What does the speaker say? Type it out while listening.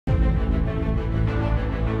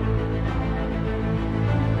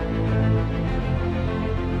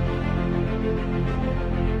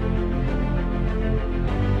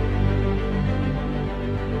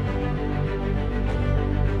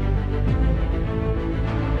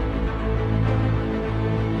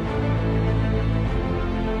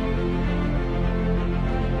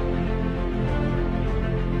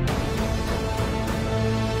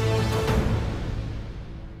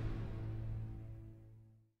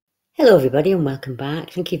Hello everybody and welcome back.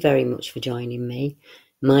 Thank you very much for joining me.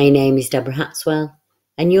 My name is Deborah Hatswell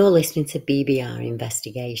and you're listening to BBR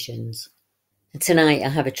Investigations. Tonight I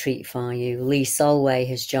have a treat for you. Lee Solway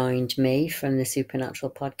has joined me from the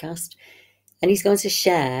Supernatural podcast and he's going to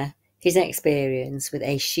share his experience with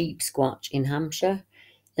a sheep squatch in Hampshire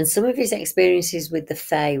and some of his experiences with the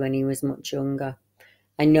Fae when he was much younger.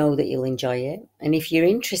 I know that you'll enjoy it, and if you're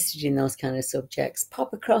interested in those kind of subjects,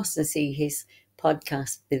 pop across and see his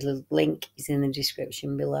podcast. The link is in the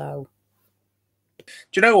description below. Do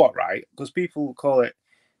you know what, right? Because people call it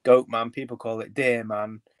goat man, people call it deer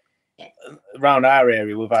man. Yeah. Around our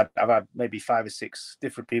area, I've had maybe 5 or 6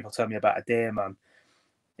 different people tell me about a deer man.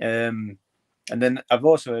 And then I've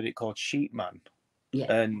also heard it called sheep man.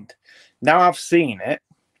 Yeah. And now I've seen it.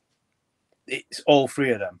 It's all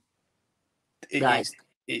 3 of them. Right.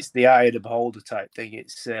 It's the eye of the beholder type thing.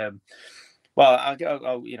 It's well,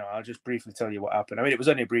 I'll just briefly tell you what happened. I mean, it was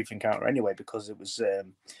only a brief encounter anyway, because it was your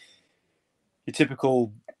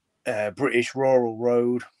typical British rural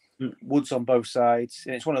road, woods on both sides,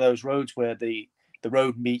 and it's one of those roads where the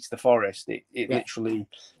road meets the forest. It literally,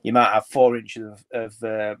 you might have 4 inches of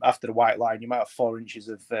after the white line, you might have 4 inches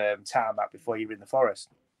of tarmac before you're in the forest.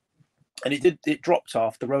 And it dropped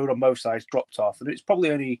off. The road on both sides dropped off, and it's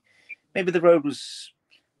probably only, maybe the road was,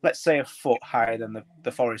 let's say, a foot higher than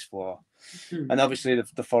the forest floor. And obviously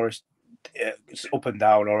the forest is up and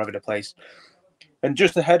down all over the place. And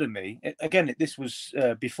just ahead of me, again, this was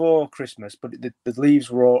before Christmas, but the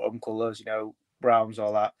leaves were autumn colours, browns,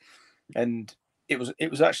 all that. And it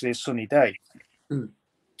was actually a sunny day. And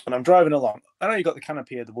I'm driving along. I know you got the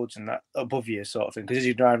canopy of the woods and that above you sort of thing, because as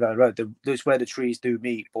you drive down the road, that's where the trees do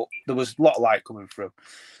meet, but there was a lot of light coming through.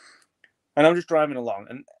 And I'm just driving along,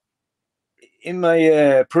 and in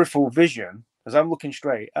my peripheral vision, as I'm looking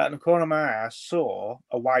straight, at the corner of my eye, I saw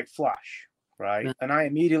a white flash, right? And I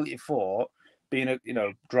immediately thought, being a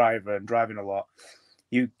driver and driving a lot,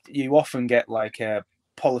 you often get like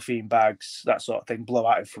polythene bags, that sort of thing, blow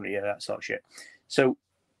out in front of you, that sort of shit. So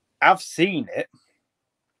I've seen it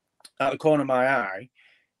at the corner of my eye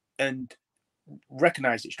and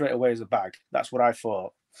recognized it straight away as a bag. That's what I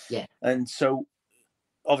thought. Yeah. And so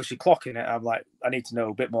obviously clocking it, I'm like, I need to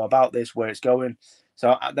know a bit more about this, where it's going.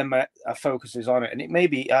 So then my focus is on it, and it may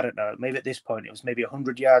be, I don't know, maybe at this point it was maybe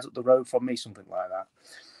 100 yards up the road from me, something like that.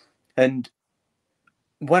 And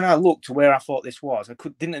when I looked to where I thought this was, I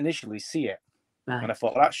didn't initially see it. Right. And I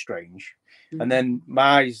thought, well, that's strange. And then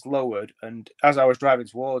my eyes lowered, and as I was driving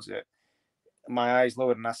towards it, my eyes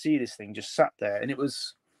lowered, and I see this thing just sat there, and it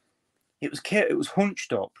was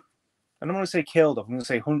hunched up. I don't want to say curled up, I'm going to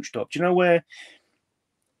say hunched up. Do you know where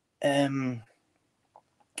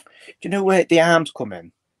the arms come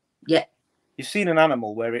in? Yeah. You've seen an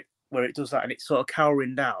animal where it does that, and it's sort of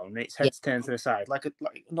cowering down, and its head's turned to the side, like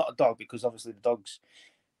not a dog, because obviously the dog's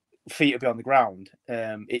feet will be on the ground.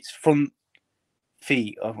 Its front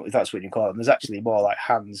feet, if that's what you call them, there's actually more like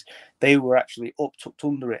hands. They were actually up, tucked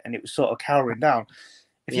under it, and it was sort of cowering down.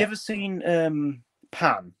 Have you ever seen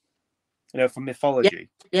Pan? From mythology.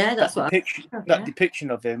 Yeah, that's that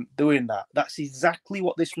depiction of him doing that. That's exactly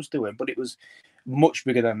what this was doing, but it was much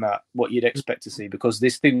bigger than that, what you'd expect to see, because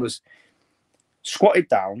this thing was squatted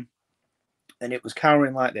down and it was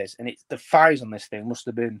cowering like this, and the thighs on this thing must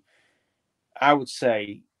have been, I would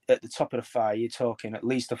say, at the top of the thigh, you're talking at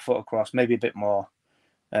least a foot across, maybe a bit more.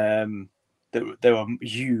 They were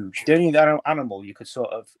huge. The only animal you could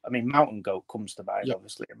sort of, mountain goat comes to mind,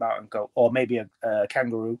 obviously, a mountain goat, or maybe a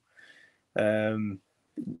kangaroo,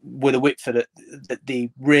 with a width for the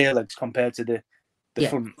rear legs compared to the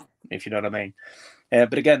front, if you know what I mean.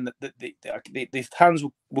 But again, the hands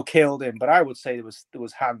were killed in, but I would say there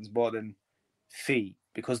was hands more than feet,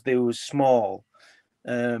 because they were small,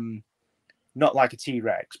 not like a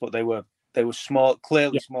T-Rex, but they were small,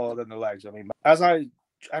 clearly smaller than the legs. As I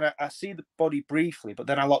see the body briefly, but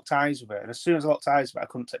then I locked eyes with it, and as soon as I locked eyes with it, I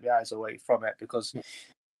couldn't take my eyes away from it, because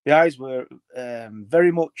the eyes were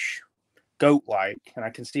very much goat-like, and I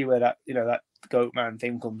can see where that that goat man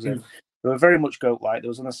thing comes in. They were very much goat-like. There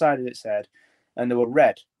was on the side of its head, and they were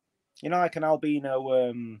red, like an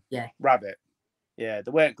albino rabbit. Yeah, they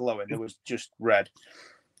weren't glowing. They was just red.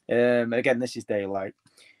 Again, this is daylight,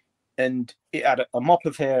 and it had a mop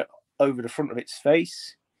of hair over the front of its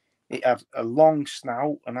face. It had a long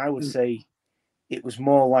snout, and I would say it was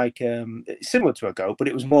more like similar to a goat, but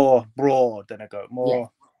it was more broad than a goat.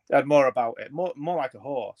 Had more about it, more like a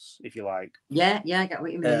horse, if you like. Yeah, I get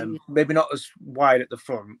what you mean. Maybe not as wide at the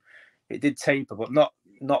front. It did taper, but not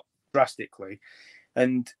drastically.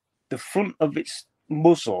 And the front of its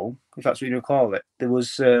muzzle, if that's what you call it, there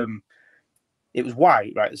was it was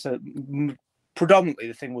white, right? So predominantly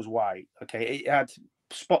the thing was white. Okay, it had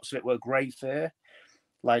spots of it were grey fur.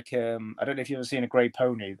 Like I don't know if you've ever seen a grey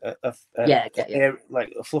pony,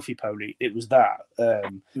 like a fluffy pony. It was that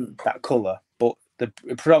that colour, but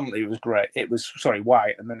predominantly it was grey. It was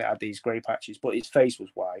white, and then it had these grey patches. But its face was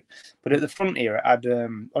white. But at the front here, it had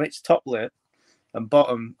on its top lip and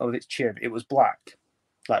bottom of its chin, it was black,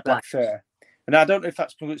 like black fur. And I don't know if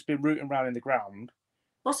that's because it's been rooting around in the ground,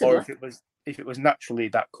 possibly, or if it was naturally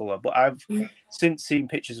that colour. But I've since seen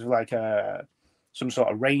pictures of like some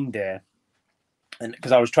sort of reindeer. And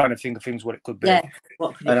because I was trying to think of things what it could be, and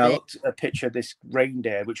I looked at a picture of this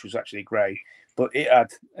reindeer, which was actually grey, but it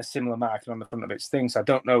had a similar marking on the front of its thing. So I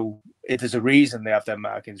don't know if there's a reason they have their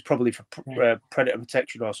markings, probably for predator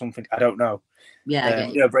protection or something. I don't know.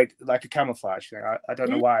 Break like a camouflage thing. I don't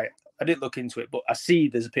know why. I didn't look into it, but I see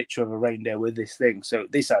there's a picture of a reindeer with this thing. So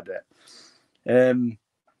this had it.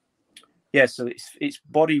 So its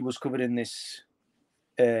body was covered in this.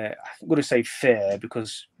 I'm going to say fur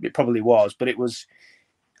because it probably was, but it was,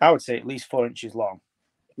 I would say, at least 4 inches long.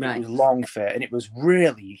 Right. It was long fur, and it was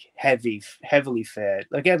really heavily furred.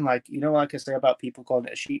 Again, like I say about people calling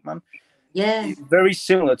it a sheep man. Yeah, it's very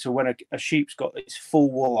similar to when a sheep's got its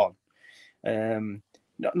full wool on.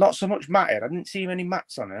 Not so much matted. I didn't see many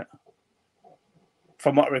mats on it,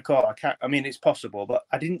 from what I recall. I mean, it's possible, but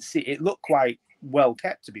I didn't see. It looked quite well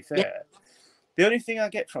kept, to be fair. Yeah. The only thing I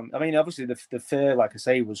get obviously the fur, like I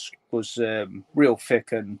say, was real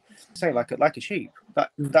thick and say like a sheep.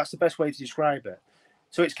 That's the best way to describe it.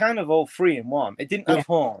 So it's kind of all three in one. It didn't have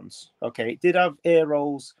horns. Okay, it did have ear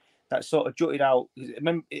rolls that sort of jutted out.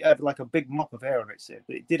 It had like a big mop of hair on it,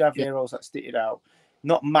 but it did have ear rolls that stitted out.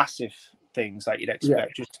 Not massive things like you'd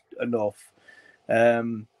expect, just enough.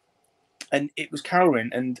 And it was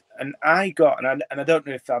cowering. And I got and I don't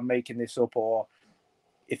know if I'm making this up or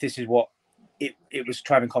if this is what it was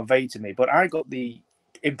trying to convey to me, but I got the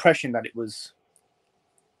impression that it was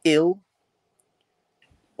ill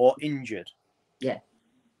or injured. Yeah.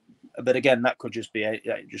 But again, that could just be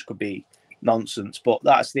it just could be nonsense. But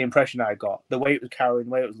that's the impression I got. The way it was carrying,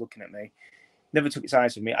 the way it was looking at me, never took its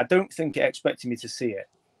eyes from me. I don't think it expected me to see it.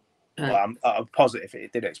 Well, I'm positive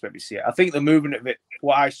it did expect me to see it. I think the movement of it,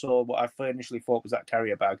 what I saw, what I initially thought was that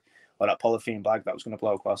carrier bag or that polythene bag that was going to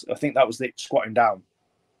blow across. I think that was it squatting down.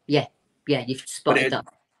 Yeah. Yeah, you've spotted that.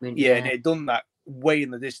 And it had done that way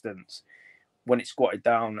in the distance when it squatted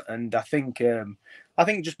down. And I think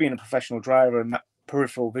just being a professional driver and that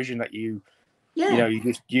peripheral vision that you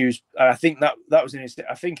just use. I think that was an instant.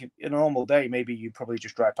 I think in a normal day, maybe you probably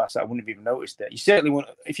just drive past that. I wouldn't have even noticed it. You certainly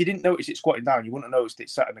wouldn't. If you didn't notice it squatting down, you wouldn't have noticed it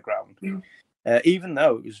sat in the ground. Even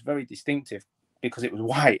though it was very distinctive because it was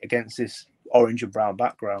white against this orange and brown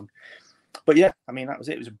background. But yeah, I mean that was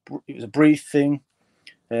it. It was a brief thing.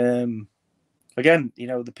 Again,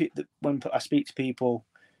 when I speak to people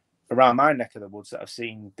around my neck of the woods that have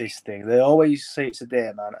seen this thing, they always say it's a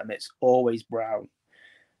deer man, and it's always brown.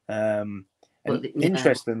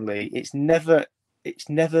 Interestingly, it's never.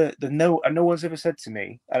 No one's ever said to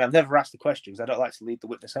me, and I've never asked the question because I don't like to lead the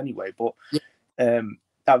witness anyway. But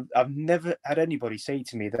I've never had anybody say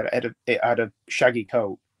to me that it had a shaggy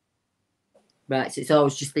coat. Right, so it's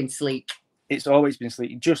always just been sleek. It's always been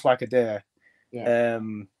sleek, just like a deer. Yeah.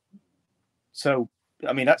 So,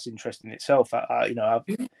 I mean, that's interesting in itself. I've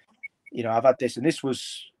had this, and this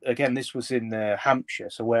was in Hampshire,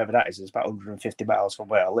 so wherever that is, it's about 150 miles from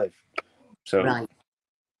where I live. So, right.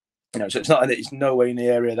 So it's not that it's nowhere in the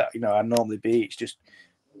area that I normally be. It's just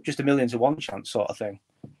a million to one chance sort of thing.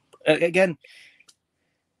 Again,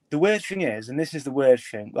 the weird thing is, and this is the weird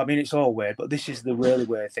thing. I mean, it's all weird, but this is the really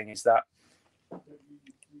weird thing: is that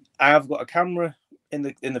I have got a camera in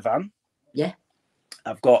the van. Yeah.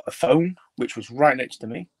 I've got a phone, which was right next to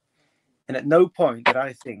me. And at no point did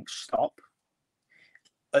I think, stop.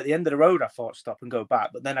 At the end of the road, I thought, stop and go back.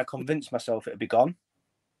 But then I convinced myself it'd be gone.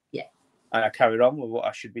 Yeah. And I carried on with what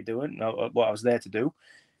I should be doing, what I was there to do.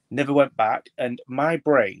 Never went back. And my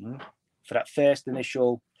brain, for that first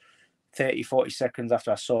initial 30, 40 seconds after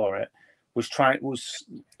I saw it, it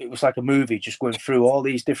was like a movie just going through all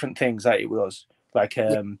these different things that it was. Like,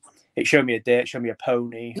 it showed me a deer, it showed me a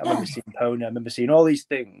pony. I remember seeing pony. I remember seeing all these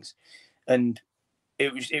things, and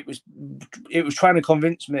it was trying to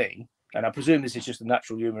convince me. And I presume this is just a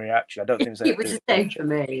natural human reaction. I don't think it was the same for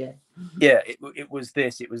me. Yeah. Yeah, it was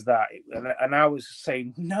this, it was that, and I was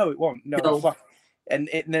saying no, it won't. No. And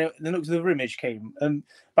then the other image came, and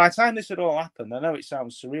by the time this had all happened, I know it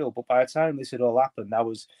sounds surreal, but by the time this had all happened, I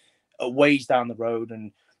was a ways down the road,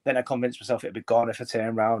 and then I convinced myself it'd be gone if I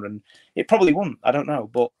turned around, and it probably wouldn't. I don't know,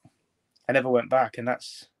 but I never went back, and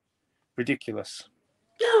that's ridiculous.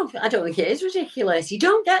 No, I don't think it is ridiculous. You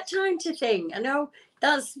don't get time to think. I know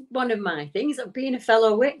that's one of my things of being a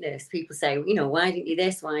fellow witness. People say, you know, why didn't you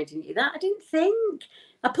this? Why didn't you that? I didn't think.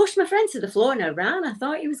 I pushed my friend to the floor and I ran. I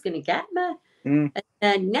thought he was going to get me. Mm.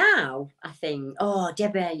 And now I think, oh,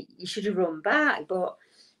 Debbie, you should have run back. But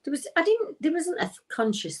there wasn't a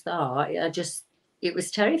conscious thought. It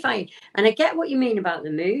was terrifying. And I get what you mean about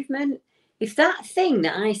the movement. If that thing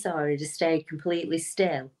that I saw had stayed completely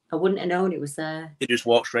still, I wouldn't have known it was there. It just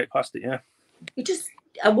walked straight past it, yeah. I just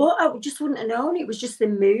wouldn't have known. It was just the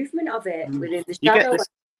movement of it within the You shadow.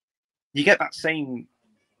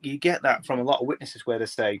 you get that from a lot of witnesses where they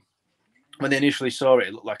say, when they initially saw it,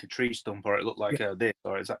 it looked like a tree stump, or it looked like a this,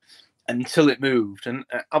 or it's that, until it moved. And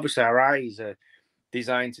obviously our eyes are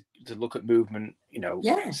designed to look at movement, you know,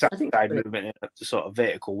 side movement in a sort of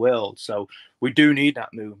vertical world. So we do need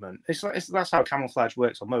that movement. That's how camouflage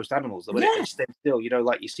works on most animals. When it stays still, you know,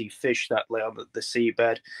 like you see fish that lay on the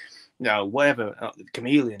seabed, you know, whatever,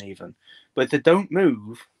 chameleon even. But if they don't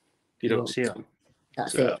move, you don't see them.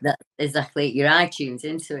 That's it. That's exactly it. Your eye tunes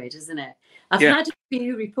into it, isn't it? I've had a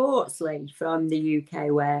few reports, Lee, from the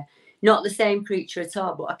UK where not the same creature at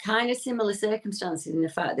all, but a kind of similar circumstances in the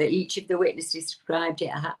fact that each of the witnesses described it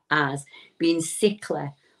as being sickly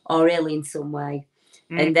or ill in some way.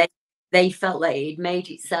 And they felt like it made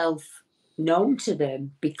itself known to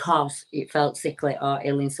them because it felt sickly or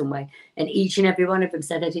ill in some way. And each and every one of them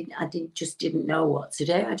said, I just didn't know what to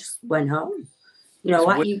do. I just went home. You know,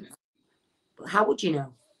 how would you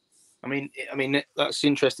know? I mean, that's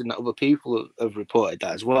interesting that other people have reported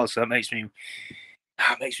that as well. So that makes me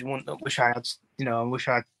want. I wish I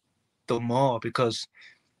had done more, because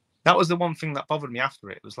that was the one thing that bothered me after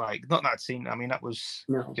it. It was like, not that I'd seen. I mean, that was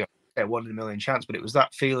a 1 in a million chance, but it was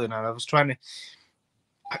that feeling, and I was trying to.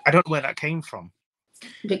 I don't know where that came from.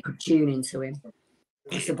 They could tune into him.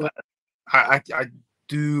 I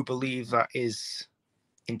do believe that is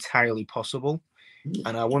entirely possible,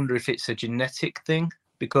 and I wonder if it's a genetic thing,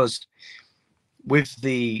 because with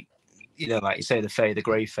the, you know, like you say, the fae, the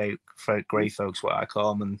grey folks, what I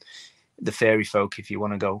call them, and the fairy folk, if you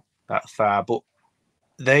want to go that far. But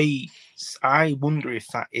I wonder if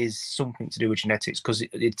that is something to do with genetics, because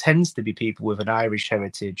it tends to be people with an Irish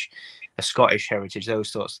heritage, a Scottish heritage,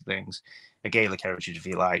 those sorts of things, a Gaelic heritage, if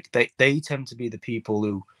you like. They tend to be the people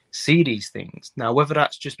who see these things. Now, whether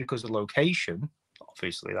that's just because of location,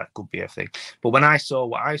 obviously that could be a thing. But when I saw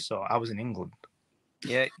what I saw, I was in England.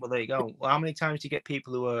 Yeah, well, there you go. Well, how many times do you get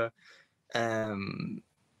people who are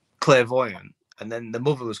clairvoyant, and then the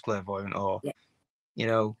mother was clairvoyant, or you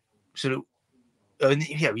know, sort of,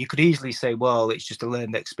 you could easily say, well, it's just a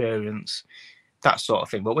learned experience, that sort of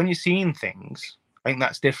thing. But when you're seeing things, I think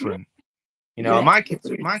that's different. You know, my kids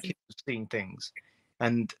have seen things,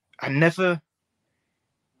 and I never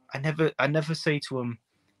say to them,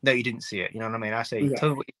 no, you didn't see it. You know what I mean? I say, tell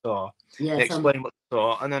me what you saw. Explain what you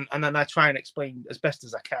saw, and then I try and explain as best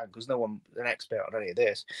as I can, because no one's an expert on any of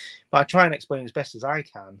this. But I try and explain as best as I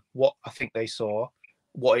can what I think they saw,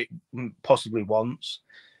 what it possibly wants,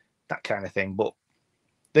 that kind of thing. But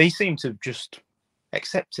they seem to just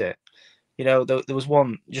accept it. You know, there was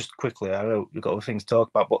one, just quickly, I know we've got other things to talk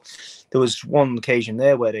about, but there was one occasion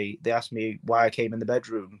there where they asked me why I came in the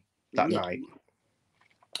bedroom that night.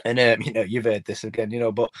 And you know, you've heard this again, you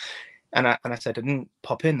know, but and I said I didn't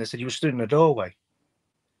pop in. They said you were stood in the doorway.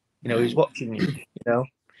 You know, he was watching you, you know,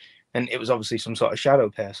 and it was obviously some sort of shadow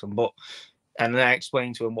person. And then I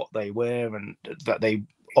explained to him what they were, and that they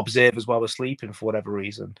observe as well as sleeping for whatever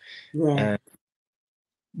reason.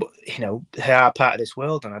 But you know, they are part of this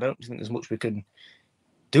world, and I don't think there's much we can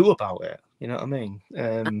do about it. You know what I mean?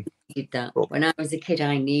 I needed that. When I was a kid,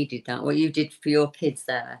 I needed that. What you did for your kids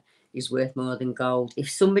there is worth more than gold. If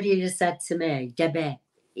somebody had said to me, Debbie,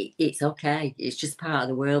 it's okay, it's just part of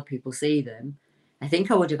the world, people see them, I think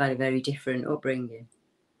I would have had a very different upbringing.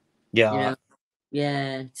 Yeah. You know?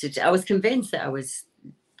 Yeah. So I was convinced that I was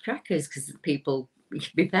crackers, because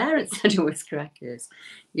my parents said I was crackers.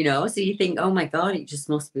 You know, so you think, oh my God, it just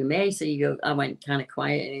must be me. So I went kind of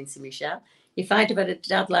quiet and into my shell. If I'd have had a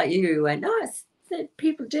dad like you who went, no, it's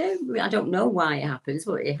people do. I don't know why it happens,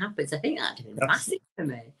 but it happens. I think that'd have been massive for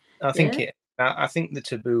me. I think the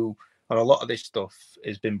taboo on a lot of this stuff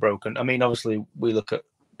has been broken. I mean, obviously we look at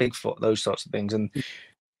Bigfoot, those sorts of things, and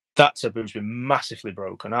that taboo's been massively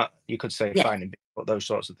broken. You could say finding Bigfoot, those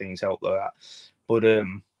sorts of things help with that. But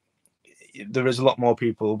there is a lot more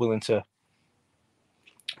people willing to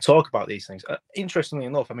talk about these things. Interestingly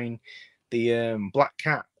enough, I mean, the black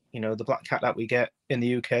cat, you know, the black cat that we get in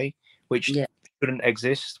the UK, which shouldn't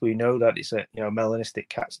exist. We know that it's melanistic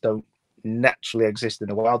cats don't naturally exist in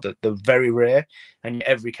the wild. They're very rare, and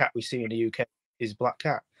every cat we see in the UK is black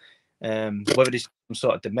cat. Whether this is some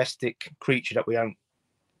sort of domestic creature that we haven't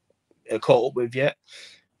caught up with yet.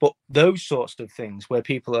 But those sorts of things where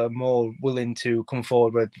people are more willing to come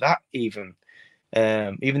forward with that, even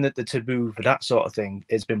that the taboo for that sort of thing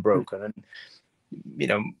has been broken.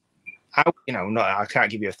 And I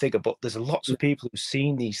can't give you a figure, but there's lots of people who've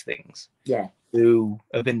seen these things. Yeah. Who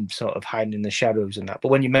have been sort of hiding in the shadows and that. But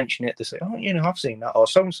when you mention it, they say, "Oh, I've seen that," or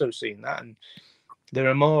 "So and so's seen that." And there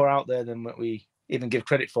are more out there than what we even give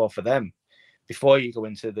credit for them. Before you go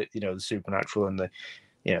into the the supernatural and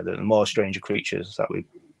the more stranger creatures that we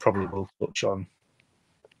probably will touch on.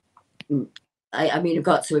 I mean, I've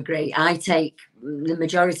got to agree. I take the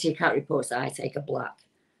majority of cat reports that I take are black.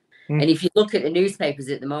 And if you look at the newspapers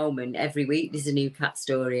at the moment, every week there's a new cat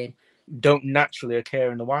story. Don't naturally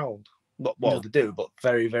occur in the wild. What they do, but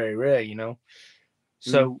very, very rare,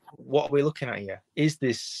 So what are we looking at here? Is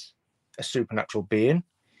this a supernatural being,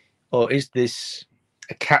 or is this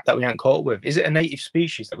a cat that we haven't caught up with? Is it a native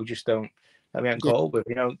species that we haven't caught up with?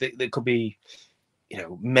 There could be,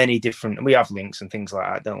 many different. We have links and things like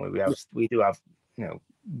that, don't we? We do have,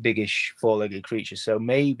 biggish four-legged creatures. So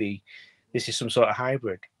maybe this is some sort of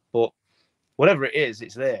hybrid. But whatever it is,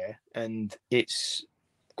 it's there, and it's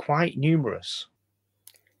quite numerous.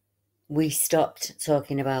 We stopped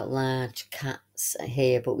talking about large cats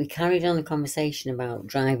here, but we carried on the conversation about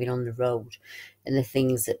driving on the road and the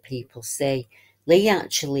things that people say. Lee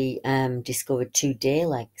actually discovered 2 deer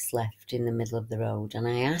legs left in the middle of the road, and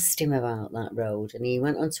I asked him about that road, and he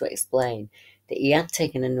went on to explain that he had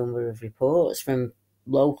taken a number of reports from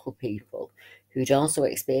local people who'd also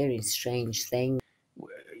experienced strange things.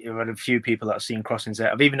 I've had a few people that have seen crossings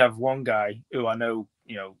there. I've even had one guy who I know,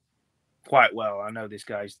 quite well. I know this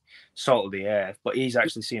guy's salt of the earth, but he's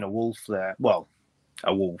actually seen a wolf there. Well,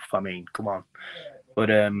 a wolf. I mean, come on. But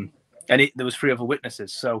there was 3 other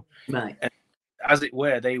witnesses. So, right. As it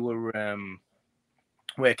were, they were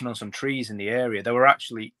working on some trees in the area. They were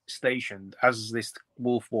actually stationed as this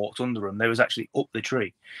wolf walked under them. They was actually up the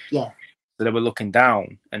tree. Yeah. So they were looking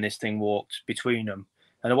down, and this thing walked between them.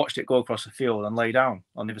 And I watched it go across the field and lay down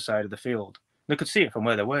on the other side of the field. They could see it from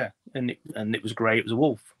where they were, and it was grey. It was a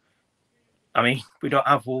wolf. I mean, we don't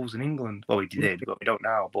have wolves in England. Well, we did, but we don't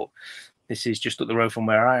now. But this is just up the road from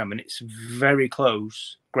where I am, and it's very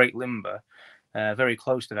close, Great Limber, very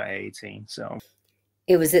close to that A18. So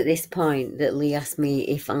it was at this point that Lee asked me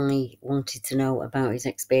if I wanted to know about his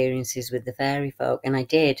experiences with the fairy folk, and I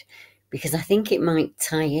did, because I think it might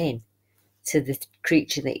tie in to the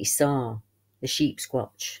creature that he saw, the sheep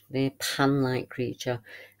squatch, the pan-like creature.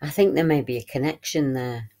 I think there may be a connection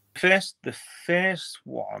there. The first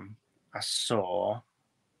one I saw,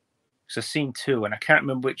 so I've seen 2, and I can't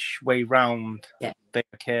remember which way round they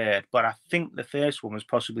occurred, but I think the first one was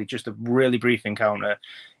possibly just a really brief encounter.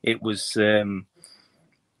 It was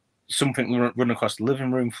something running across the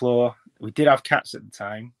living room floor. We did have cats at the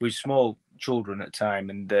time. We were small children at the time,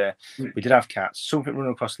 and we did have cats. Something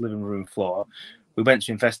running across the living room floor. We went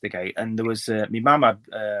to investigate, and there was my mum had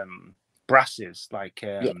brasses, like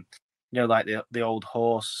like the old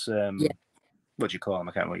horse. What do you call them?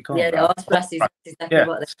 I can't remember what you call them. Yeah, the horse brasses. Exactly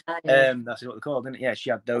what they are. That's what they're called, isn't it? Yeah, she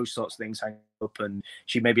had those sorts of things hanging up, and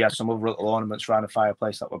she maybe had some other little ornaments around the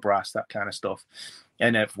fireplace that were brass, that kind of stuff.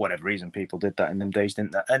 And for whatever reason, people did that in them days,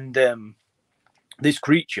 didn't they? And this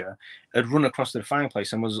creature had run across the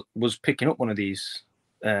fireplace and was picking up one of these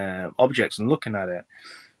objects and looking at it.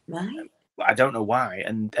 Right. I don't know why.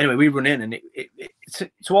 And anyway, we run in, and it to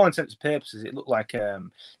all intents and purposes, it looked like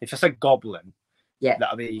if I said goblin,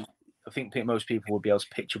 that'd be. I think most people would be able to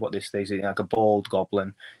picture what this is, like a bald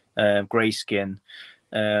goblin, grey skin.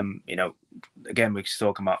 Again, we're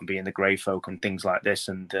talking about being the grey folk and things like this.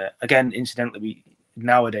 And again, incidentally,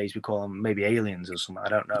 nowadays we call them maybe aliens or something. I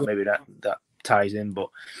don't know. Maybe that ties in. But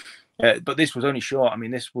this was only short. I mean,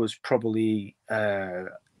 this was probably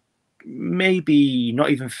maybe not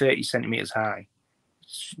even 30 centimeters high.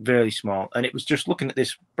 It's very small. And it was just looking at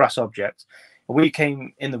this brass object. And we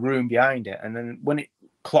came in the room behind it. And then when it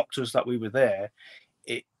clocked us that we were there,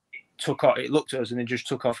 it looked at us and it just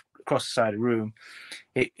took off across the side of the room.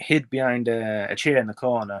 It hid behind a chair in the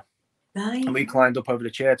corner, right. And we climbed up over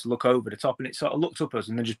the chair to look over the top, and it sort of looked up at us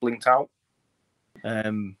and then just blinked out.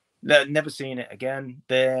 Never seen it again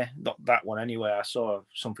there, not that one anyway. I saw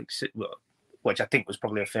something which I think was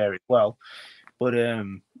probably a fairy as well, but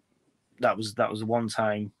that was a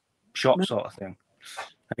one-time shot sort of thing.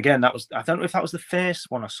 Again, I don't know if that was the first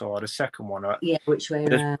one I saw or the second one. Yeah, which way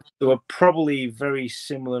around? They were probably very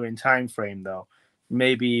similar in time frame, though.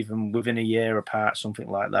 Maybe even within a year apart, something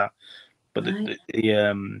like that. But right.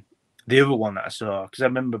 the other one that I saw, because I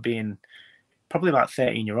remember being probably about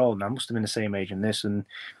 13-year-old, and I must have been the same age in this, and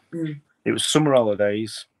it was summer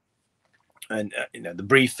holidays. And the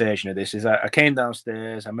brief version of this is I came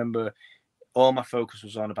downstairs. I remember all my focus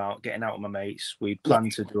was on about getting out with my mates. We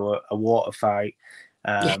planned to do a water fight,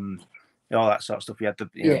 all that sort of stuff. We had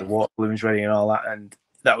the water balloons ready and all that, and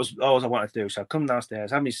that was all I wanted to do. So I come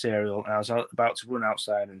downstairs, have my cereal, and I was about to run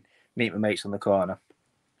outside and meet my mates on the corner.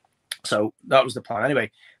 So that was the plan.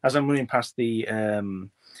 Anyway, as I'm running past the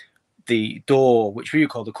door, which we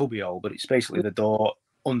call the cubbyhole, but it's basically the door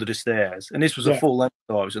under the stairs, and this was a full length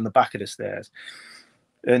door. It was on the back of the stairs,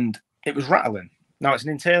 and it was rattling. Now it's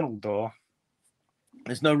an internal door.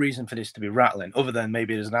 There's no reason for this to be rattling other than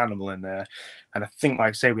maybe there's an animal in there, and I think, like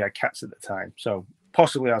I say, we had cats at the time, so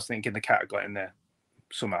possibly I was thinking the cat had got in there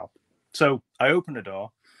somehow. So I opened the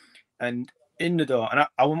door, and in the door, and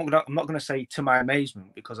I'm not going to say to my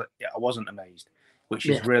amazement, because I wasn't amazed, which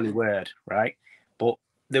is really weird, right? But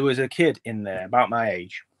there was a kid in there about my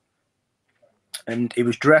age, and he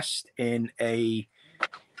was dressed in a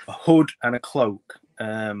hood and a cloak.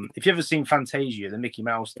 If you've ever seen Fantasia, the Mickey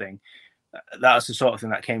Mouse thing, that's the sort of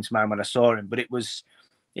thing that came to mind when I saw him. But I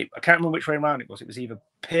can't remember which way around it was. It was either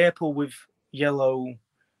purple with yellow,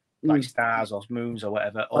 like stars or moons or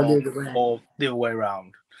whatever, or the other way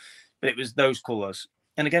around. But it was those colours.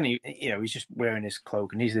 And again, he's just wearing his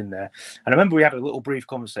cloak and he's in there. And I remember we had a little brief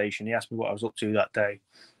conversation. He asked me what I was up to that day.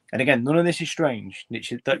 And again, none of this is strange.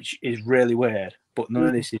 That is really weird, but none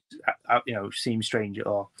of this is, seems strange at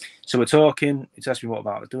all. So we're talking. He's asked me what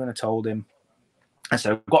about I was doing. I told him. I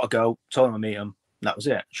said, I've got to go. Told him I meet him. And that was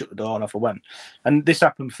it. Shut the door and off I went. And this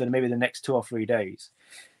happened for maybe the next 2 or 3 days.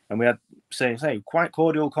 And we had, say, quite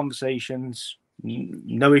cordial conversations,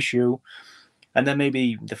 no issue. And then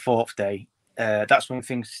maybe the 4th day, that's when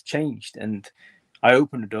things changed. And I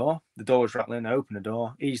opened the door. The door was rattling. I opened the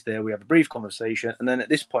door. He's there. We have a brief conversation. And then at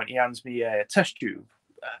this point, he hands me a test tube.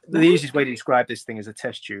 The easiest way to describe this thing is a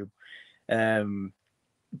test tube.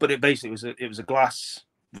 But it basically was a glass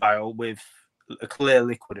vial with a clear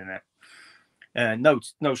liquid in it.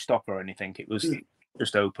 No stop or anything. It was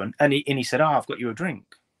just open. And he said, I've got you a drink.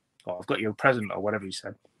 Or I've got you a present, or whatever he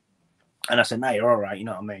said. And I said, no, you're all right. You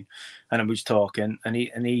know what I mean? And I was talking, and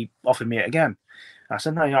he offered me it again. I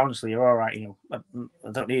said, no, honestly, you're all right.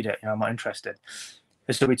 I don't need it. I'm not interested.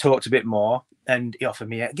 And so we talked a bit more, and he offered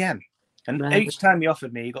me it again. And each time he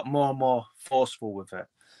offered me, he got more and more forceful with it.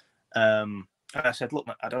 And I said, look,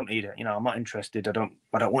 I don't need it. I'm not interested. I don't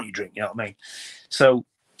want your drink. You know what I mean? So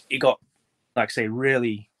he got, like I say,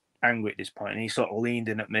 really angry at this point, and he sort of leaned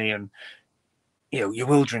in at me and, you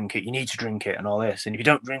will drink it. You need to drink it and all this. And if you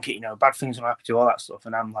don't drink it, bad things will happen to you, all that stuff.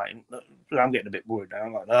 And I'm like, I'm getting a bit worried now.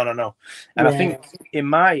 I'm like, no. And I think in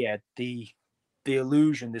my head, the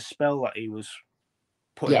illusion, the spell that he was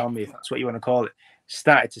putting on me, if that's what you want to call it,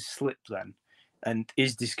 started to slip then. And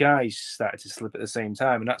his disguise started to slip at the same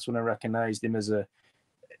time. And that's when I recognized him as a,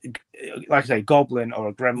 like I say, goblin or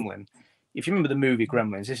a gremlin. If you remember the movie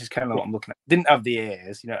Gremlins, this is kind of what I'm looking at. Didn't have the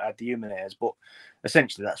ears, it had the human ears, but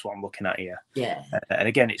essentially that's what I'm looking at here. Yeah. And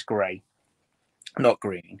again, it's grey, not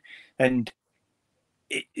green. And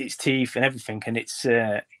its teeth and everything. And it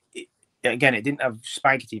didn't have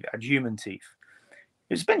spiky teeth, it had human teeth.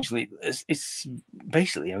 It's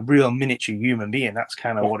basically a real miniature human being. That's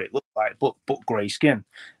kind of what it looked like, but grey skin.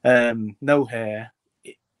 No hair.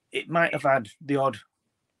 It might have had the odd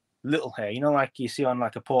little hair, like you see on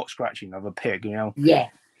like a pork scratching of a pig, Yeah.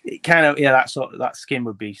 It kind of, that skin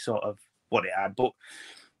would be sort of what it had. But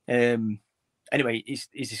anyway, his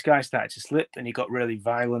disguise started to slip and he got really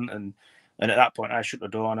violent. And at that point, I shut the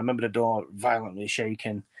door, and I remember the door violently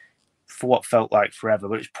shaking for what felt like forever,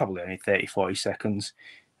 but it's probably only 30, 40 seconds.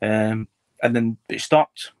 And then it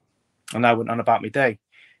stopped, and I went on about my day.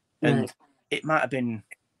 And it might have been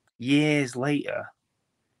years later.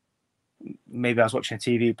 Maybe I was watching a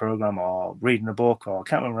TV program or reading a book, or I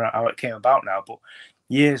can't remember how it came about now, but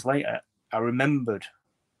years later, I remembered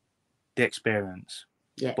the experience,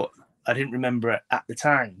 but I didn't remember it at the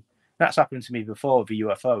time. That's happened to me before with a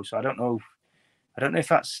UFO, so I don't know if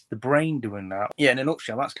that's the brain doing that. Yeah, in a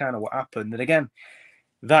nutshell, that's kind of what happened. And again,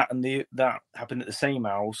 that happened at the same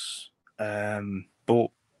house, but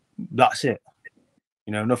that's it.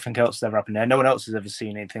 Nothing else has ever happened there. No one else has ever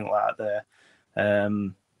seen anything like that there.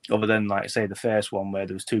 Other than, like I say, the first one where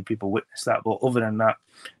there was 2 people witnessed that. But other than that,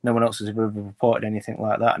 no one else has ever reported anything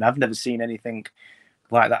like that. And I've never seen anything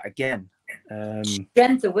like that again.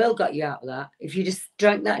 Strength of will got you out of that. If you just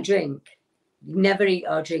drank that drink, you never eat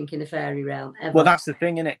or drink in the fairy realm, ever. Well, that's the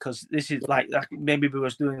thing, innit? Because this is like maybe we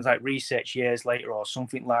was doing like research years later or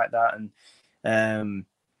something like that. And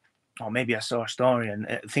or maybe I saw a story, and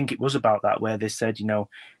I think it was about that, where they said,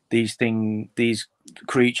 these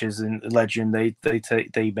creatures in legend,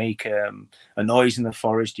 they make a noise in the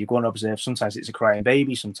forest. You go and observe. Sometimes it's a crying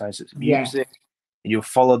baby, sometimes it's music. And you'll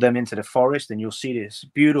follow them into the forest, and you'll see this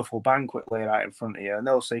beautiful banquet laid out in front of you, and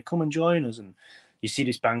they'll say, "Come and join us." And you see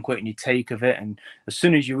this banquet, and you take of it, and as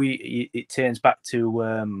soon as you eat, it turns back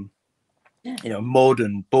to mud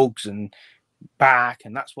and bugs and bark,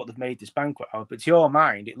 and that's what they've made this banquet of. But to your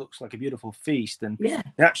mind, it looks like a beautiful feast, and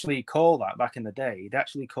they actually call that, back in the day, they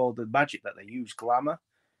actually called the magic that they use glamour,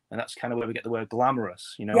 and that's kind of where we get the word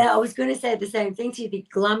glamorous, you know. Yeah, I was going to say the same thing to you, the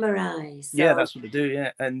glamorize. So yeah, that's what they do.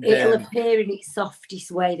 Yeah, and it'll appear in its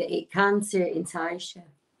softest way that it can to entice you.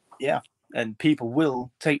 Yeah, and people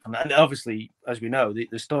will take from that. And obviously, as we know,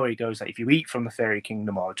 the story goes that if you eat from the fairy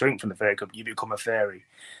kingdom or drink from the fairy kingdom, you become a fairy.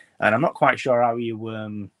 And I'm not quite sure how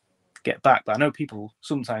you get back, but I know people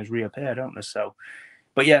sometimes reappear, don't they? So,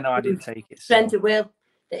 but yeah, no, I didn't take it. Strength of will.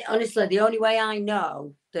 Honestly, the only way I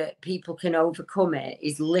know that people can overcome it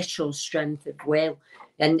is literal strength of will.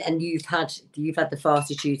 And you've had the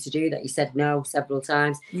fortitude to do that. You said no several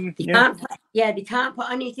times. They can't put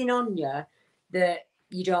anything on you that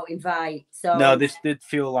you don't invite. So no, this did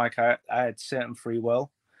feel like I had certain free will.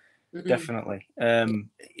 Definitely.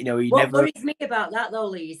 What worries me about that though,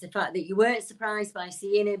 Lee, is the fact that you weren't surprised by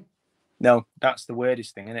seeing him. No, that's the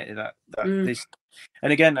weirdest thing, isn't it? That this,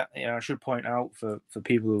 and again, I should point out for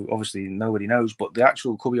people who obviously nobody knows, but the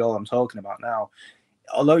actual cubbyhole I'm talking about now,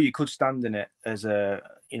 although you could stand in it as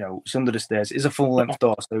it's under the stairs, is a full length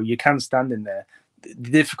door, so you can stand in there.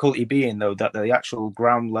 The difficulty being though that the actual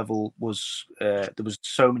ground level was there was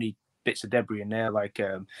so many bits of debris in there, like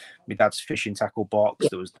my dad's fishing tackle box.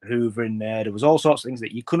 There was the Hoover in there. There was all sorts of things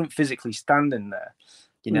that you couldn't physically stand in there.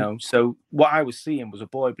 So what I was seeing was a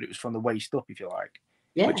boy, but it was from the waist up, if you like.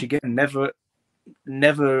 Which again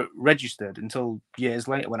never registered until years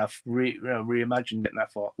later when I reimagined it, and I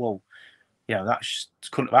thought, well, that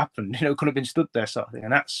couldn't have happened. Couldn't have been stood there, sort of thing.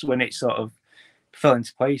 And that's when it sort of fell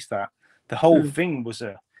into place that the whole thing was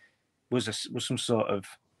some sort of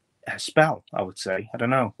a spell, I would say. I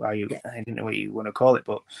don't know. I didn't know what you want to call it,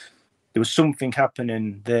 but there was something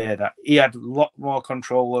happening there that he had a lot more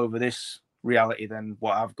control over this reality than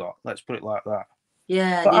what I've got. Let's put it like that.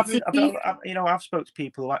 Yeah, but I've spoke to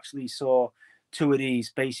people who actually saw two of these.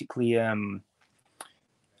 Basically, how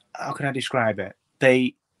can I describe it?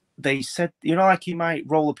 They said, like you might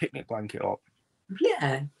roll a picnic blanket up.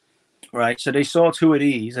 Yeah. Right. So they saw two of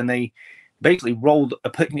these, and they basically rolled a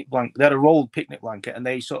picnic blanket. They had a rolled picnic blanket, and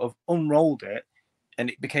they sort of unrolled it, and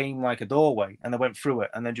it became like a doorway, and they went through it,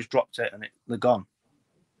 and then just dropped it, and they're gone.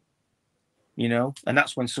 And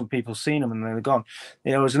that's when some people seen them and they're gone.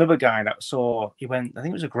 There was another guy that saw, he went, I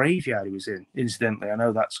think it was a graveyard he was in, incidentally. I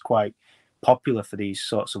know that's quite popular for these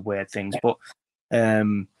sorts of weird things, but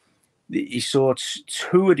he saw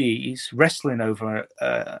two of these wrestling over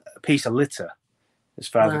a piece of litter, as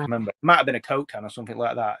far as I can remember. It might have been a Coke can or something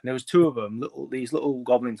like that. And there was two of them, these little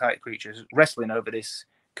goblin-type creatures, wrestling over this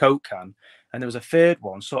Coke can. And there was a third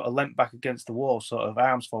one sort of leant back against the wall, sort of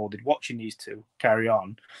arms folded, watching these two carry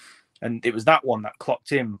on. And it was that one that clocked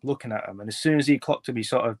him, looking at him. And as soon as he clocked him, he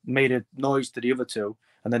sort of made a noise to the other two,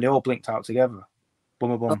 and then they all blinked out together.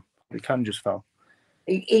 Boom, boom. The can just fell.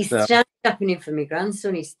 It's happening for my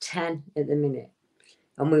grandson. He's 10 at the minute.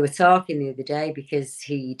 And we were talking the other day because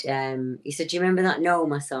he said, "Do you remember that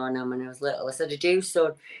gnome I saw now when I was little?" I said, "I do,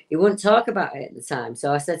 son." He wouldn't talk about it at the time.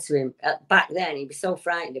 So I said to him, back then, he'd be so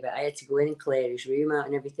frightened of it. I had to go in and clear his room out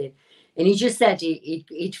and everything. And he just said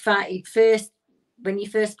he'd first, when you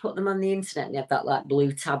first put them on the internet, and they have that like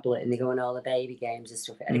blue tablet and they go on all the baby games and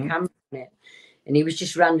stuff. It had a camera on it. And he was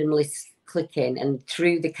just randomly clicking, and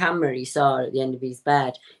through the camera he saw at the end of his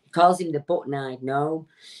bed, he calls him the button-eyed gnome.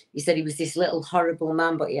 He said he was this little horrible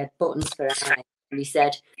man, but he had buttons for eyes. And he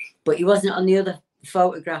said, but he wasn't on the other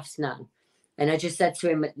photographs now. And I just said to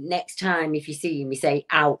him, next time if you see him, you say,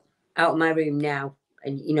 out of my room now.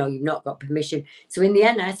 And, you've not got permission. So in the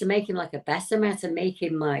end, I had to make him like a besom. I had to make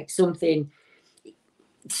him like something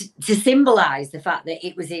to symbolise the fact that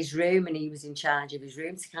it was his room and he was in charge of his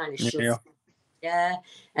room, to kind of shut. Yeah.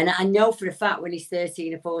 And I know for a fact when he's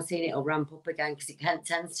 13 or 14, it'll ramp up again, because it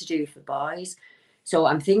tends to do for boys. So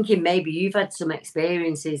I'm thinking maybe you've had some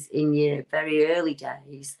experiences in your very early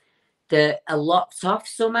days that are locked off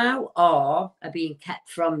somehow or are being kept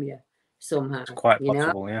from you somehow. It's quite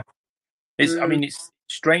possible, yeah. It's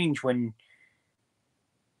strange when,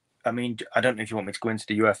 I don't know if you want me to go into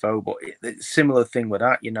the UFO, but it's a similar thing with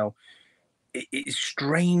that, it's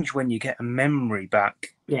strange when you get a memory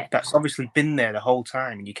back that's obviously been there the whole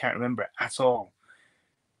time and you can't remember it at all.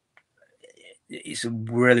 It's a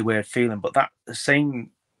really weird feeling, but that the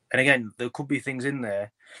same And again, there could be things in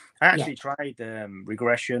there. I actually tried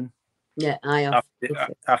regression. Yeah, I have.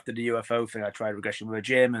 After the UFO thing, I tried regression with a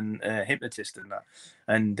German hypnotist and that,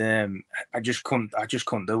 and I just couldn't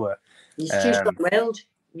do it. You're too strong-willed.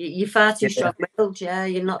 You're far too strong-willed. Yeah,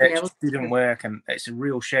 you're not. It just didn't work, and it's a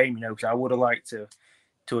real shame, because I would have liked to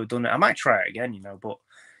have done it. I might try it again, but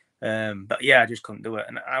yeah, I just couldn't do it,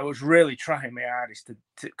 and I was really trying my hardest to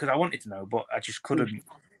because I wanted to know, but I just couldn't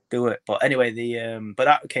do it. But anyway, but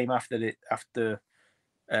that came after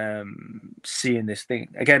seeing this thing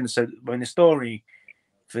again. So when the story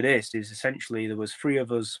for this is essentially there was 3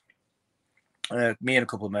 of us, me and a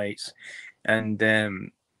couple of mates, and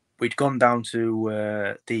we'd gone down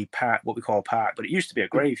to the park, what we call a park, but it used to be a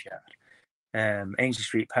graveyard. Ainsley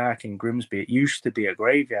Street Park in Grimsby. It used to be a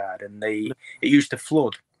graveyard, and it used to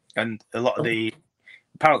flood, and a lot of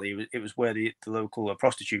apparently it was where the local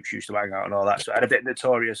prostitutes used to hang out and all that. So it had a bit of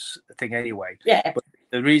notorious thing anyway. Yeah. But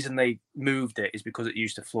the reason they moved it is because it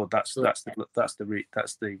used to flood. That's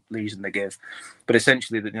the reason they give. But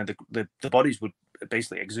essentially, the bodies would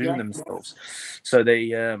basically exhume themselves, so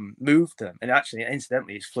they moved them. And actually,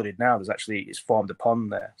 incidentally, it's flooded now. It's formed a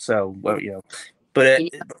pond there. So but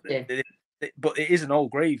it is an old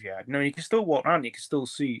graveyard. You can still walk around. You can still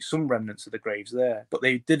see some remnants of the graves there. But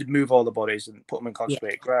they did move all the bodies and put them in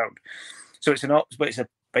concentrated ground. So it's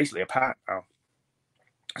basically a park now.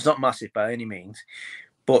 It's not massive by any means,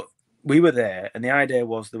 but we were there, and the idea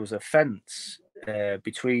was there was a fence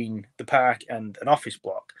between the park and an office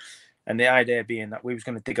block, and the idea being that we was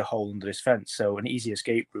going to dig a hole under this fence, so an easy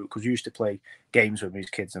escape route, because we used to play games with these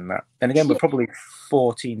kids and that. And again, we're probably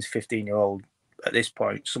 14 to 15-year-old at this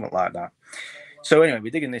point, something like that. So anyway,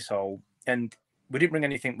 we're digging this hole, and we didn't bring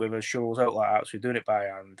anything with us, shovels out like that, so we're doing it by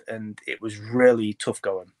hand, and it was really tough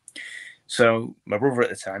going. So my brother at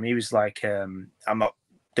the time, he was like, I'm not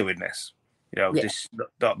doing this. This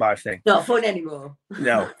not my thing. Not fun anymore.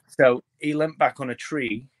 No. So he leant back on a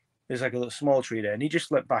tree. There's like a little small tree there, and he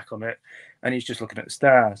just leant back on it, and he's just looking at the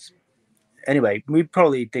stars. Anyway, we'd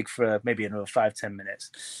probably dig for maybe another 5-10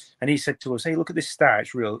 minutes. And he said to us, "Hey, look at this star.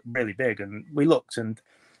 It's really big." And we looked, and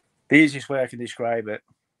the easiest way I can describe it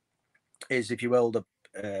is if you hold a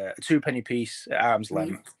 2-penny piece at arm's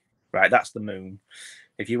length, right? That's the moon.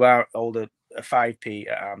 If you hold a 5p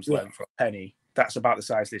at arm's length for a penny, that's about the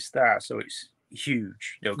size of this star. So it's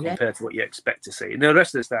huge, compared to what you expect to see. And the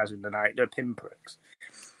rest of the stars in the night, they're pinpricks.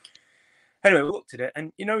 Anyway, we looked at it,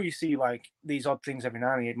 and you see like these odd things every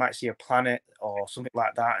now and then. You might see a planet or something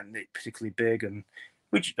like that, and it's particularly big, and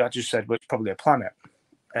which I just said was probably a planet.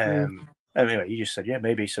 Anyway, you just said, yeah,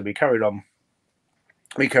 maybe. So we carried on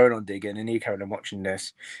digging, and he carried on watching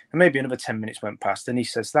this, and maybe another 10 minutes went past, and he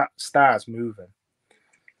says that star's moving.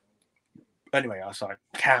 Anyway, I was like,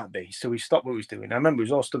 can't be. So we stopped what we was doing. I remember we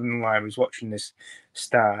was all stood in line, we was watching this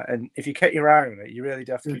star, and if you kept your eye on it, you really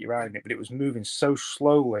did have to keep your eye on it, but it was moving so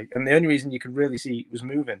slowly. And the only reason you could really see it was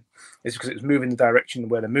moving is because it was moving the direction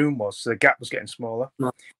where the moon was, so the gap was getting smaller.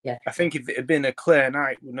 Yeah. I think if it had been a clear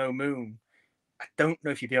night with no moon, I don't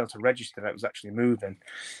know if you'd be able to register that it was actually moving.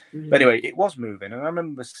 But anyway, it was moving, and I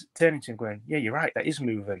remember turning to him going, yeah, you're right, that is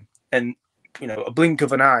moving. And a blink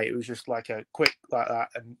of an eye, it was just like a quick like that,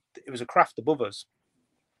 and it was a craft above us,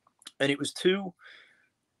 and it was 2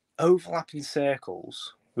 overlapping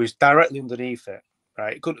circles. It was directly underneath it,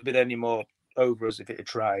 right? It couldn't have been any more over us if it had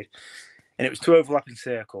tried, and it was 2 overlapping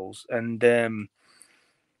circles, and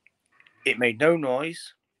it made no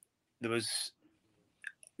noise. There was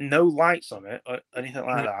no lights on it or anything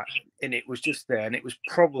like that, and it was just there. And it was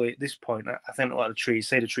probably at this point, I think, like the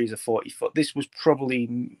trees are 40 foot. This was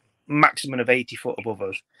probably maximum of 80 foot above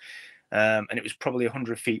us, and it was probably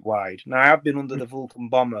 100 feet wide. Now, I've been under the Vulcan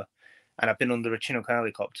bomber, and I've been under a Chinook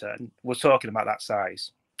helicopter, and we're talking about that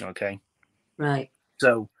size. Okay, right.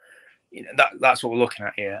 So that's what we're looking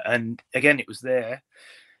at here. And again, it was there,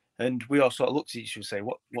 and we all sort of looked at each other and say,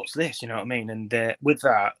 what's this? You know what I mean? And with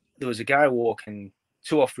that, there was a guy walking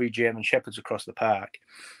 2 or 3 German shepherds across the park,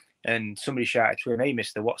 and somebody shouted to him, "Hey,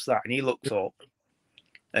 mister, what's that?" And he looked up,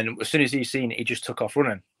 and as soon as he seen it, he just took off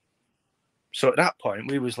running. So at that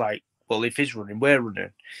point, we was like, well, if he's running, we're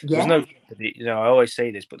running. There was no jeopardy. I always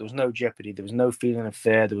say this, but there was no jeopardy. There was no feeling of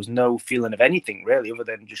fear. There was no feeling of anything, really, other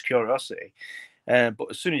than just curiosity. But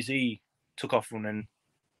as soon as he took off running,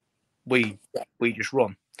 we just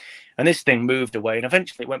run. And this thing moved away, and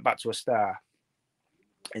eventually it went back to a star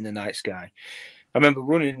in the night sky. I remember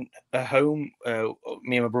running home.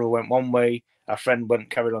 Me and my brother went one way. Our friend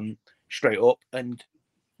carried on straight up, and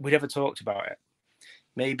we never talked about it.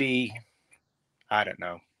 Maybe, I don't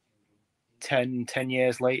know, 10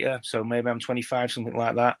 years later. So maybe I'm 25, something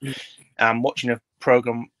like that. I'm watching a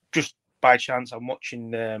program just by chance I'm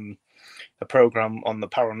watching a program on the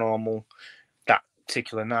paranormal that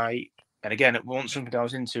particular night, and again, it wasn't something I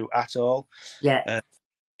was into at all. Yeah.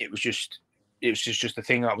 It was just the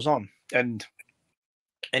thing I was on, and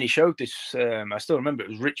he showed this. I still remember it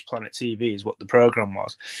was Rich Planet TV is what the program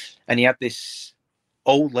was, and he had this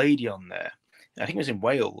old lady on there. I think it was in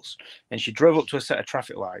Wales, and she drove up to a set of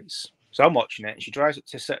traffic lights. So I'm watching it, and she drives up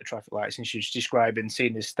to a set of traffic lights, and she's describing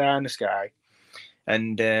seeing this star in the sky.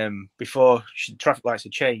 And before the traffic lights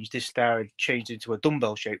had changed, this star had changed into a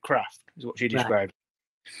dumbbell-shaped craft, is what she described.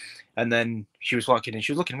 Right. And then she was walking, and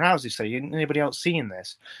she was looking around to say, anybody else seeing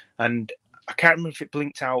this? And I can't remember if it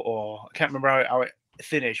blinked out or I can't remember how it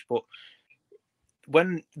finished, but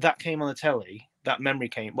when that came on the telly, that memory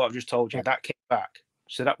came, what I've just told you, that came back.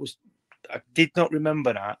 So that was, I did not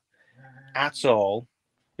remember that at all.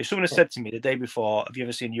 If someone had said to me the day before, have you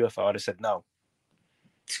ever seen UFO? I'd have said no.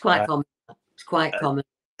 It's quite common. It's quite common.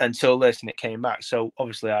 Until this, and it came back. So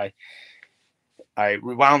obviously I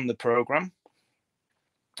rewound the program.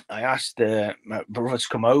 I asked my brother to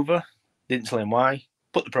come over, didn't tell him why,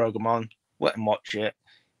 put the program on, let him watch it.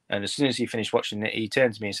 And as soon as he finished watching it, he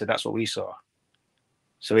turned to me and said, that's what we saw.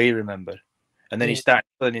 So he remembered. And then he started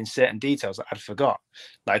filling in certain details that I'd forgot.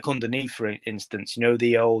 Like underneath, for instance, do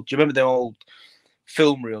you remember the old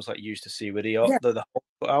film reels that you used to see where the hole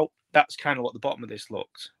put out? That's kind of what the bottom of this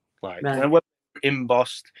looked like. Right. And when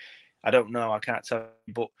embossed, I don't know, I can't tell,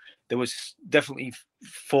 but there was definitely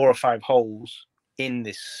 4 or 5 holes in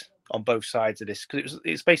this on both sides of this, because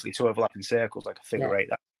it's basically 2 overlapping circles, like a figure 8.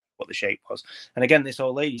 That's what the shape was. And again, this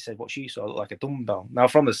old lady said what she saw looked like a dumbbell. Now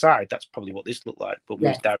from the side, that's probably what this looked like, but we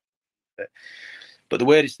was down. But the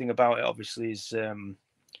weirdest thing about it, obviously, is the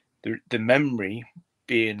memory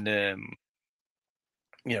being,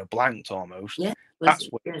 blanked almost. Yeah, that's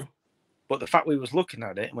weird. Yeah. But the fact we was looking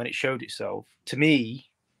at it when it showed itself, to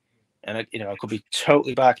me, and I could be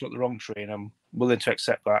totally backing up the wrong tree, and I'm willing to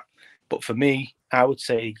accept that. But for me, I would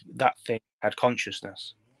say that thing had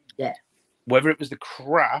consciousness. Yeah. Whether it was the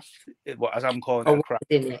craft, as I'm calling it, a craft,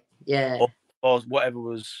 yeah, or whatever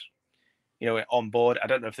was, on board. I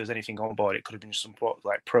don't know if there's anything on board. It could have been some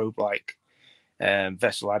like probe-like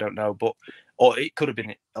vessel. I don't know, or it could have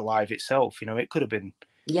been alive itself. It could have been.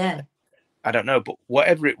 Yeah. I don't know, but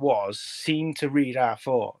whatever it was seemed to read our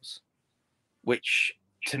thoughts, which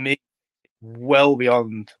to me, well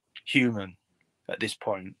beyond human at this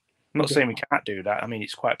point. I'm not saying we can't do that. I mean,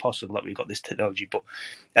 it's quite possible that we've got this technology, but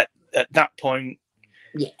at that point,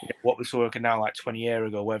 what we're working now, like 20 years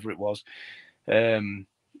ago, whether it was, maybe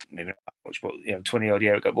not that much, but 20 odd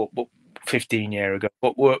years ago, but 15 years ago,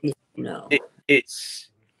 but it's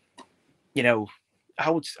I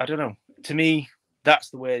don't know. To me, that's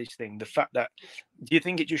the weirdest thing. The fact that, do you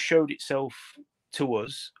think it just showed itself to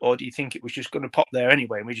us, or do you think it was just going to pop there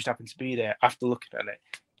anyway, and we just happened to be there after looking at it?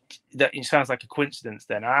 That it sounds like a coincidence.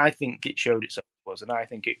 Then I think it showed itself to us, and I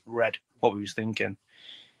think it read what we was thinking.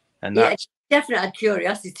 And that's definitely had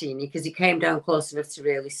curiosity in you, because it came down close enough to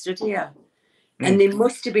really study it. And there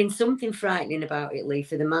must have been something frightening about it, Lee,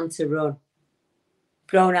 for the man to run.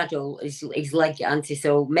 Grown adult, his leg anti,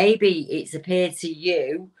 so maybe it's appeared to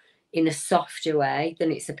you in a softer way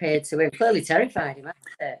than it's appeared to him. Clearly terrified him, hasn't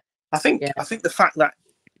it? I think the fact that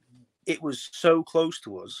it was so close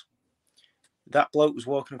to us, that bloke was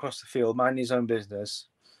walking across the field, minding his own business,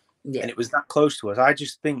 and it was that close to us. I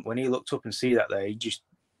just think when he looked up and see that there, he just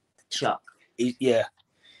shocked.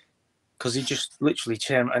 Because he just literally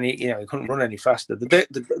turned, and he couldn't run any faster.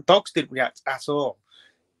 The dogs didn't react at all.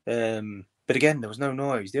 But again, there was no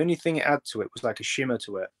noise. The only thing it had to it was like a shimmer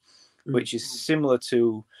to it, which is similar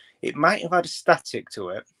to, it might have had a static to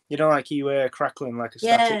it. Like you hear crackling like a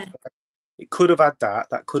static. It could have had that.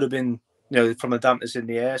 That could have been, from the dampness in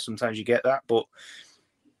the air. Sometimes you get that. But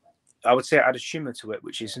I would say it had a shimmer to it,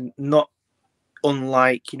 which is not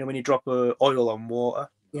unlike, when you drop oil on water.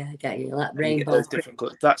 Yeah, I get you. Like rainbow. Those different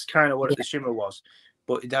colors. That's kind of what the shimmer was.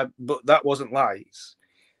 But that wasn't lights.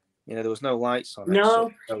 There was no lights on it.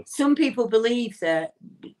 No, some people believe that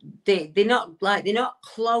they're not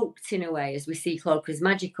cloaked in a way as we see cloak as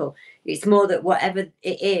magical. It's more that whatever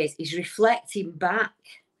it is reflecting back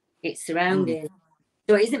its surroundings.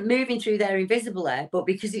 So it isn't moving through their invisible air, but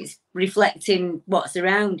because it's reflecting what's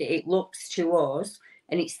around it, it looks to us,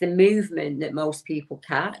 and it's the movement that most people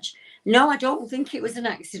catch. No, I don't think it was an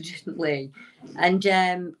accident, Lee. And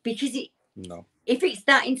because if it's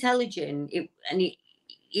that intelligent,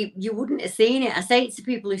 you wouldn't have seen it. I say it to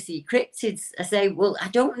people who see cryptids. I say, well, I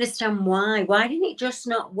don't understand why. Why didn't it just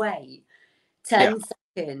not wait 10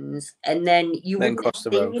 seconds, and then you wouldn't have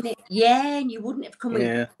seen it? Yeah, and you wouldn't have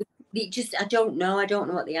come. I don't know. I don't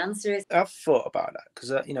know what the answer is. I've thought about that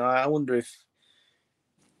because I wonder if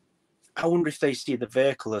they see the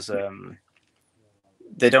vehicle as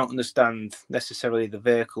they don't understand necessarily the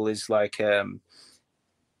vehicle is like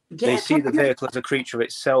they see the vehicle as a creature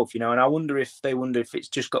itself, and I wonder if it's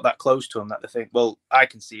just got that close to them that they think, well, I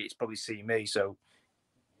can see it, it's probably see me, so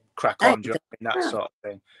crack on, that sort of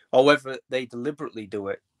thing, or whether they deliberately do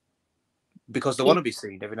it because they want to be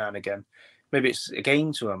seen every now and again. Maybe it's a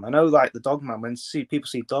game to them. I know, like the Dogman, when people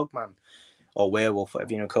see Dogman or werewolf,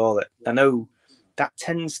 whatever you want to call it, I know that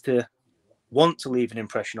tends to want to leave an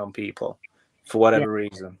impression on people for whatever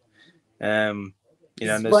reason.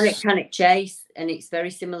 It's volcanic chase, and it's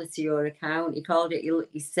very similar to your account. He called it.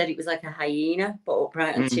 He said it was like a hyena, but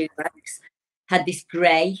upright on two legs. Had this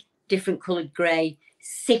grey, different coloured grey,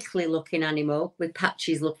 sickly looking animal with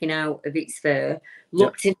patches looking out of its fur.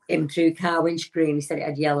 Looked at him through car windscreen. He said it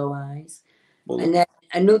had yellow eyes. And then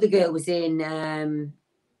another girl was in, I'm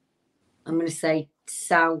going to say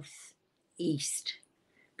south east,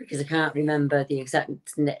 because I can't remember the exact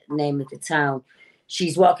name of the town.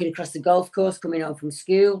 She's walking across the golf course, coming home from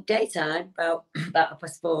school, daytime, about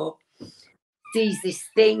 4:30. Sees this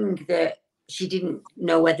thing that she didn't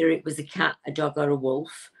know whether it was a cat, a dog, or a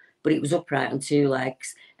wolf, but it was upright on two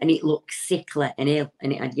legs, and it looked sickly and ill,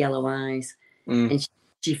 and it had yellow eyes. And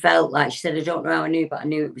she felt like, she said, I don't know how I knew, but I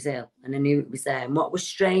knew it was ill, and I knew it was there. And what was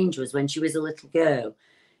strange was when she was a little girl,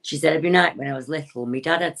 she said every night when I was little, my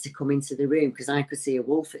dad had to come into the room because I could see a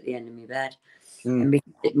wolf at the end of my bed. And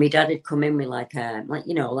my dad had come in with like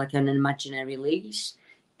an imaginary leash,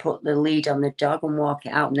 put the lead on the dog and walk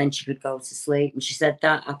it out, and then she could go to sleep. And she said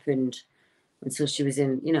that happened until she was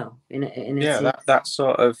in that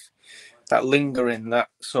sort of, that lingering, that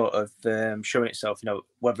sort of showing itself,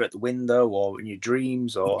 whether at the window or in your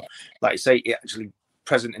dreams, or like you say, actually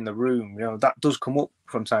present in the room, that does come up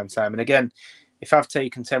from time to time. And again, if I've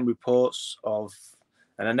taken 10 reports of,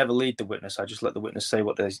 and I never lead the witness, I just let the witness say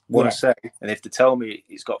what they want to say. And if they tell me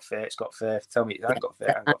it's got fear, it's got fear. If they tell me it hasn't got fear,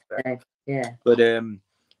 it hasn't got fear. Yeah. But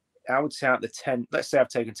I would say out of the 10, let's say I've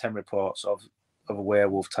taken 10 reports of a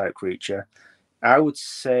werewolf type creature, I would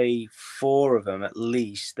say 4 of them at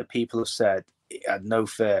least, the people have said it had no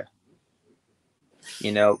fear.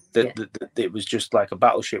 It was just like a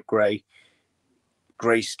battleship grey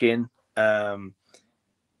skin, and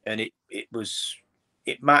it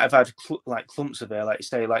might have had like clumps of hair, like you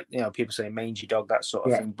say, like people say mangy dog, that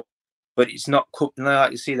sort of thing. But it's not like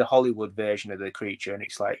you see the Hollywood version of the creature, and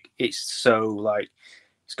it's like it's so like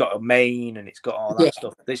it's got a mane and it's got all that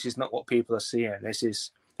stuff. This is not what people are seeing. This is.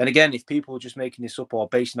 And again, if people are just making this up or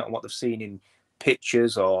basing it on what they've seen in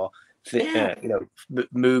pictures or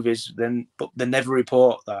movies, then but they never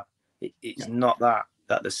report that. It's not that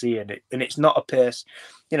they're seeing it, and it's not a person.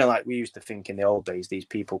 Like we used to think in the old days, these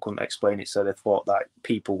people couldn't explain it, so they thought that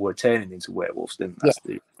people were turning into werewolves. Didn't that's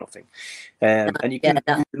nothing. And you can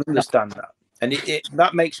understand that, and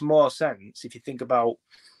that makes more sense if you think about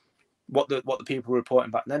what the people were reporting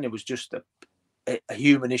back then. It was just a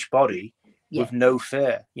humanish body. With no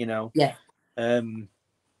fear, again,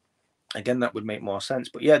 that would make more sense.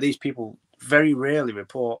 But these people very rarely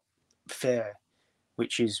report fear,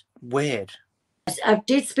 which is weird. I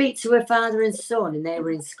did speak to a father and son, and they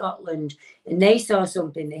were in Scotland, and they saw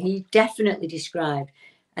something that he definitely described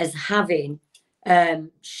as having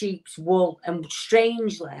sheep's wool, and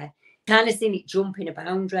strangely, kind of seen it jump in a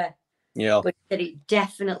boundary. Yeah, but that it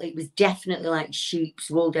was definitely like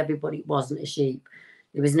sheep's wool. Everybody, it wasn't a sheep.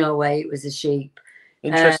 There was no way it was a sheep.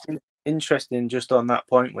 Interesting. Just on that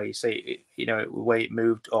point where you say, the way it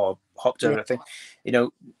moved or hopped over. I think,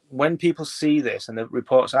 when people see this and the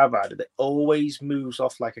reports I've had, it always moves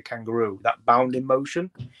off like a kangaroo. That bounding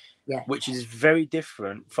motion, which is very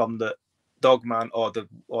different from the dogman or the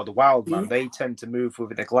wild man. They tend to move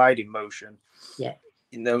with a gliding motion.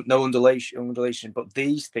 No undulation. But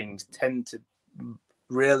these things tend to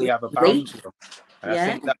really have a bound to them. And I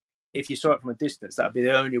think that if you saw it from a distance, that'd be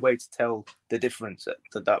the only way to tell the difference at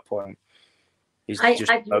that point. The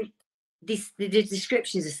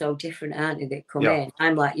descriptions are so different, aren't they, that come in?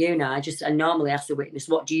 I'm like you now. I normally ask the witness,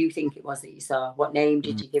 what do you think it was that you saw? What name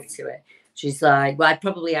did you give to it? She's like, well, I'd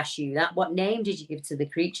probably ask you that. What name did you give to the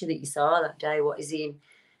creature that you saw that day? What is he in?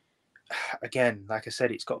 Again, like I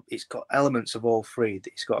said, it's got elements of all three.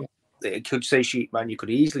 It's got it could say sheep man, you could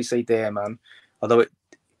easily say deer man, although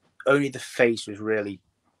only the face was really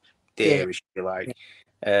deerish, if you like.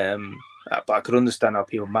 But I could understand how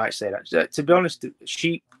people might say that. To be honest,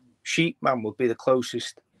 sheep man would be the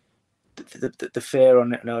closest, the fear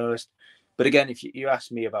on it. But again, if you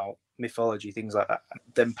ask me about mythology, things like that,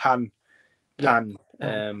 then Pan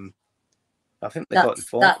I think they call it the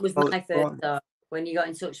fawn. That was my first thought. When you got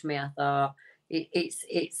in touch with me, I thought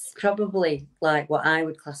it's probably like what I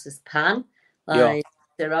would class as pan, like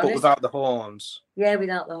but without the horns. Yeah,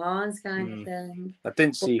 without the horns, kind of thing. I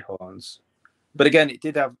didn't see horns, but again,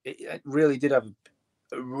 it really did have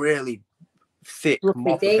a really thick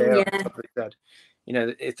mop of hair on top of its head. You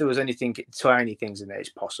know, if there was anything, tiny things in there, it's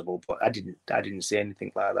possible, but I didn't see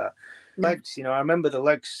anything like that. Legs, you know, I remember the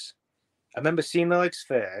legs. I remember seeing the legs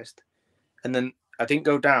first, and then I didn't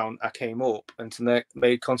go down. I came up and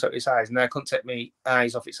made contact with its eyes, and then I couldn't take my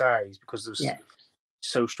eyes off its eyes because it was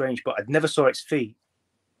so strange. But I never saw its feet.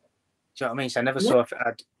 Do you know what I mean? So I never saw if it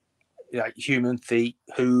had like human feet,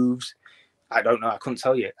 hooves. I don't know. I couldn't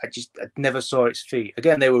tell you. I never saw its feet.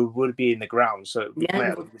 Again, they would be in the ground, so it might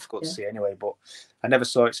have been difficult to see anyway. But I never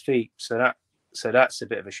saw its feet, so that's a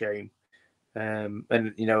bit of a shame.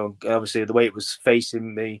 And you know, obviously the way it was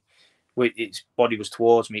facing me, its body was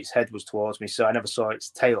towards me, its head was towards me, so I never saw its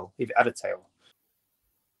tail, if it had a tail.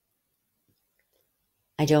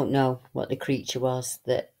 I don't know what the creature was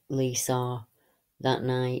that Lee saw that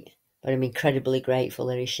night, but I'm incredibly grateful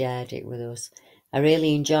that he shared it with us. I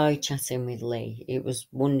really enjoyed chatting with Lee. It was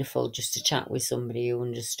wonderful just to chat with somebody who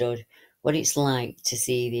understood what it's like to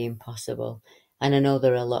see the impossible. And I know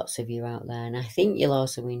there are lots of you out there, and I think you'll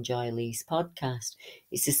also enjoy Lee's podcast.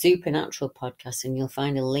 It's a supernatural podcast, and you'll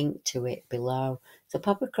find a link to it below. So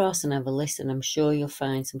pop across and have a listen. I'm sure you'll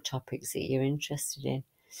find some topics that you're interested in.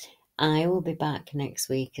 I will be back next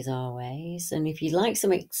week as always, and if you'd like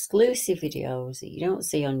some exclusive videos that you don't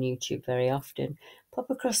see on YouTube very often, pop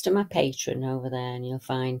across to my Patreon over there and you'll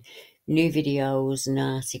find new videos and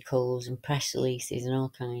articles and press releases and all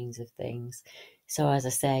kinds of things. So as I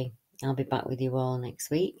say, I'll be back with you all next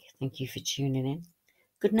week. Thank you for tuning in.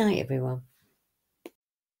 Good night, everyone.